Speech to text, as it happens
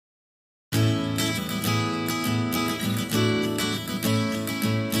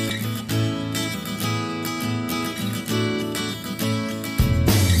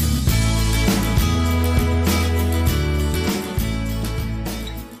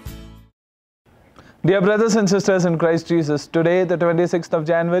Dear brothers and sisters in Christ Jesus, today, the 26th of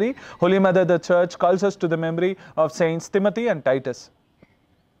January, Holy Mother the Church calls us to the memory of Saints Timothy and Titus.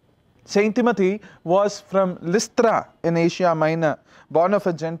 Saint Timothy was from Lystra in Asia Minor, born of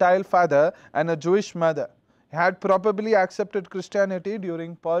a Gentile father and a Jewish mother. He had probably accepted Christianity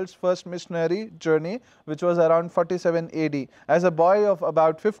during Paul's first missionary journey, which was around 47 AD. As a boy of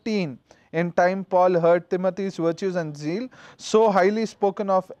about 15, in time Paul heard Timothy's virtues and zeal so highly spoken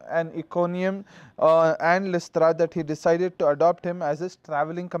of in Iconium and Lystra that he decided to adopt him as his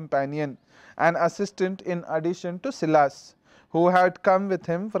traveling companion and assistant in addition to Silas, who had come with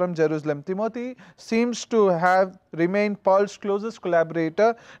him from Jerusalem. Timothy seems to have remained Paul's closest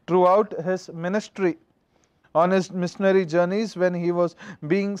collaborator throughout his ministry. On his missionary journeys, when he was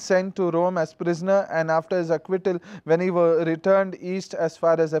being sent to Rome as prisoner, and after his acquittal, when he returned east as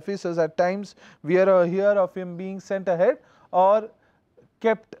far as Ephesus, at times we hear of him being sent ahead or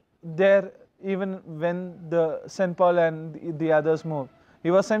kept there even when the St. Paul and the others moved. He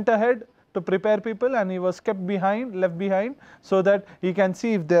was sent ahead to prepare people, and he was left behind, so that he can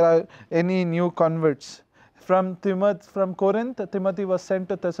see if there are any new converts. From Corinth, Timothy was sent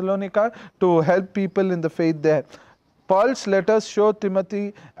to Thessalonica to help people in the faith there. Paul's letters show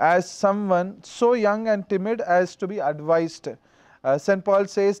Timothy as someone so young and timid as to be advised. St. Paul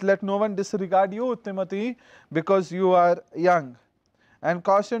says, "Let no one disregard you, Timothy, because you are young," and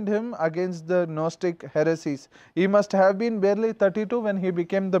cautioned him against the Gnostic heresies. He must have been barely 32 when he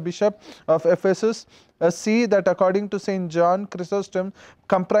became the bishop of Ephesus, a see that according to St. John Chrysostom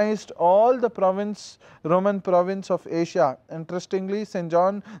comprised all the Roman province of Asia. Interestingly, St.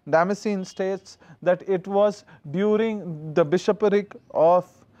 John Damascene states that it was during the bishopric of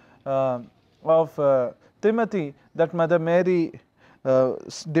Timothy that Mother Mary's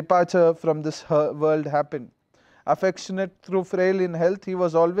departure from this world happened. Affectionate though frail in health, he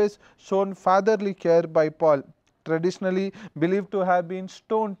was always shown fatherly care by Paul. Traditionally believed to have been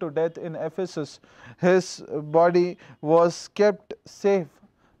stoned to death in Ephesus, his body was kept safe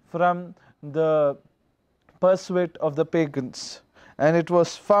from the pursuit of the pagans, and it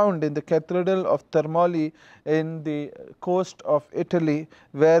was found in the cathedral of Thermopylae in the coast of Italy,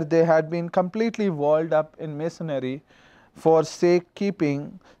 where they had been completely walled up in masonry for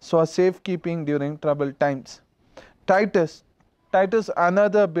safekeeping during troubled times. Titus,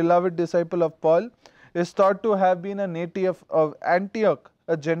 another beloved disciple of Paul, is thought to have been a native of Antioch,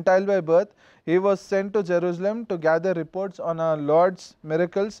 a Gentile by birth. He was sent to Jerusalem to gather reports on our Lord's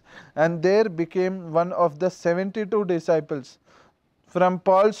miracles, and there became one of the 72 disciples. From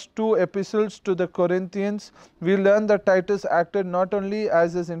Paul's 2 epistles to the Corinthians, we learn that Titus acted not only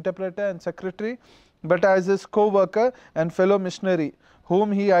as his interpreter and secretary, but as his co-worker and fellow missionary,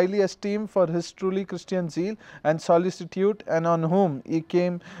 whom he highly esteemed for his truly Christian zeal and solicitude, and on whom he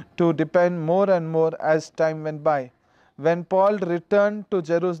came to depend more and more as time went by. When Paul returned to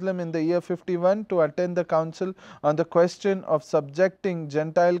Jerusalem in the year 51 to attend the council on the question of subjecting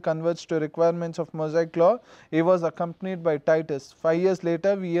Gentile converts to requirements of Mosaic law, he was accompanied by Titus. 5 years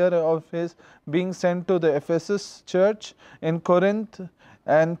later, we hear of his being sent to the Ephesus church in Corinth,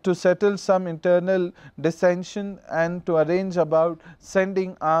 and to settle some internal dissension and to arrange about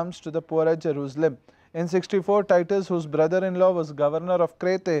sending alms to the poor at Jerusalem. In 64, Titus, whose brother-in-law was governor of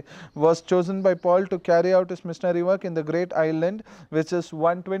Crete, was chosen by Paul to carry out his missionary work in the great island, which is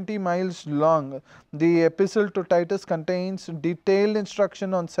 120 miles long. The epistle to Titus contains detailed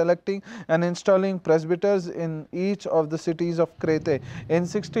instruction on selecting and installing presbyters in each of the cities of Crete. In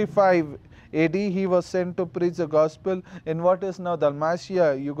 65 AD, he was sent to preach the gospel in what is now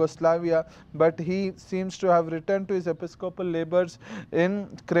Dalmatia, Yugoslavia, but he seems to have returned to his episcopal labors in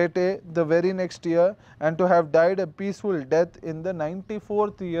Crete the very next year, and to have died a peaceful death in the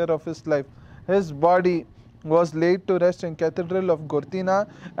 94th year of his life. His body was laid to rest in Cathedral of Gortina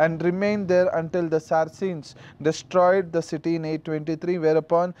and remained there until the Saracens destroyed the city in 823,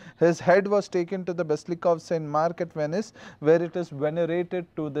 whereupon his head was taken to the Basilica of St. Mark at Venice, where it is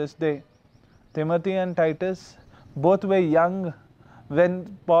venerated to this day. Timothy and Titus both were young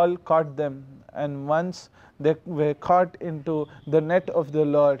when Paul caught them, and once they were caught into the net of the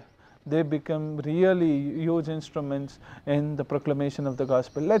Lord, they become really huge instruments in the proclamation of the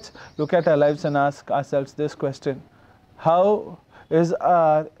gospel. Let's look at our lives and ask ourselves this question: how is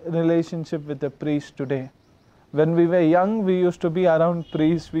our relationship with the priest today? When we were young, we used to be around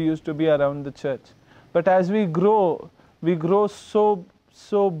priests, we used to be around the church. But as we grow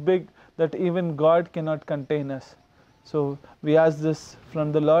so big that even God cannot contain us. So we ask this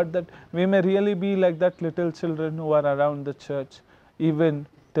from the Lord, that we may really be like that little children who are around the church, even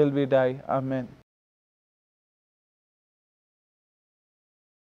till we die. Amen.